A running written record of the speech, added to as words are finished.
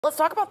Let's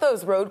talk about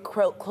those road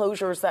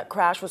closures that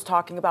Crash was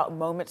talking about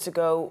moments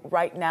ago.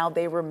 Right now,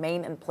 they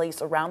remain in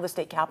place around the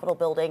state capitol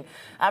building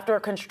after a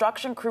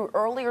construction crew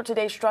earlier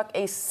today struck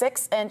a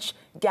 6-inch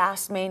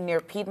gas main near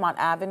Piedmont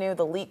Avenue.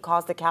 The leak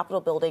caused the Capitol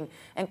building,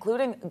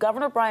 including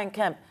Governor Brian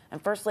Kemp and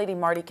First Lady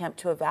Marty Kemp,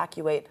 to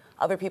evacuate.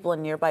 Other people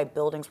in nearby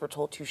buildings were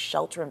told to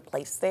shelter in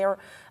place there.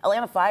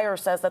 Atlanta Fire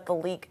says that the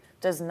leak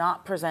does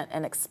not present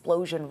an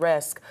explosion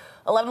risk.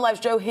 11 Alive's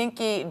Joe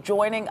Hinkie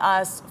joining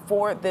us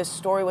for this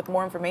story with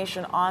more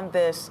information on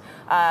this.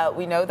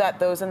 We know that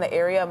those in the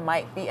area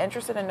might be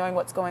interested in knowing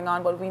what's going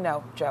on. What do we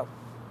know, Joe?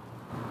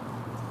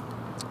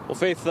 Well,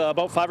 Faith,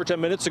 about 5 or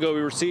 10 minutes ago, we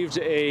received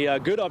a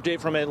good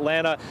update from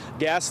Atlanta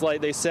Gaslight.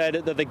 They said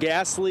that the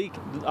gas leak,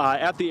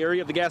 at the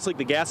area of the gas leak,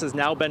 the gas has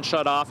now been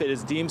shut off. It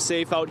is deemed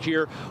safe out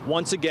here.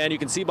 Once again, you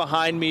can see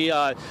behind me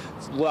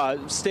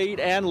state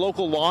and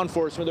local law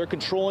enforcement. They're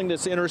controlling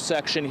this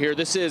intersection here.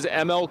 This is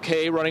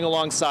MLK running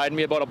alongside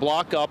me. About a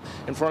block up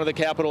in front of the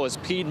Capitol is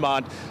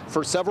Piedmont.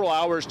 For several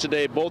hours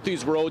today, both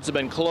these roads have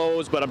been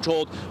closed, but I'm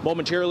told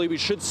momentarily we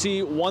should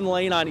see one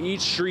lane on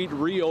each street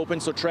reopen,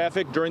 so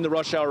traffic during the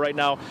rush hour right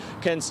now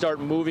can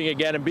start moving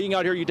again. And being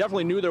out here, you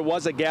definitely knew there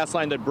was a gas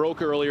line that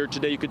broke earlier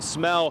today. You could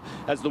smell,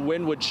 as the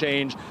wind would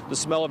change, the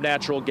smell of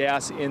natural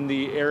gas in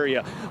the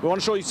area. We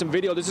want to show you some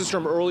video. This is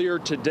from earlier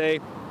today.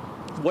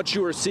 What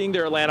you are seeing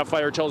there, Atlanta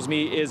Fire tells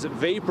me, is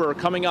vapor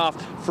coming off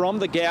from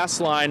the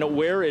gas line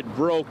where it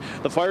broke.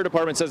 The fire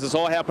department says this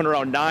all happened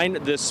around 9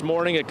 this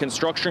morning. A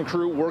construction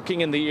crew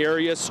working in the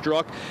area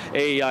struck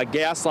a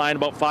gas line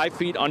about 5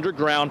 feet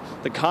underground.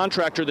 The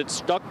contractor that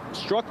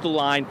struck the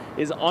line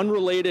is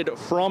unrelated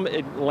from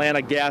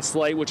Atlanta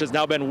Gaslight, which has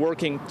now been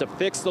working to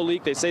fix the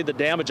leak. They say the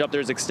damage up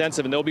there is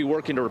extensive, and they'll be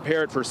working to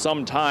repair it for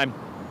some time.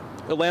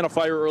 Atlanta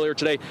Fire earlier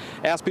today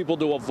asked people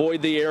to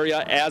avoid the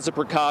area as a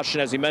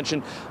precaution. As you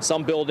mentioned,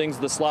 some buildings,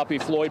 the Sloppy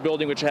Floyd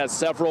building, which has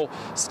several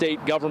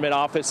state government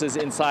offices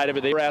inside of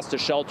it, they were asked to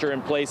shelter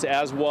in place,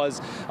 as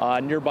was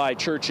nearby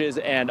churches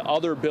and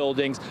other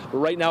buildings. But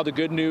right now, the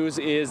good news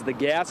is the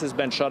gas has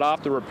been shut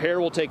off. The repair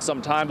will take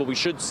some time, but we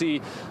should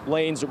see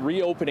lanes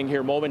reopening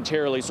here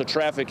momentarily so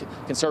traffic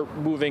can start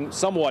moving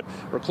somewhat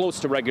or close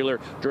to regular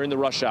during the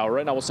rush hour.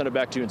 Right now, we'll send it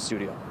back to you in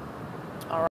studio.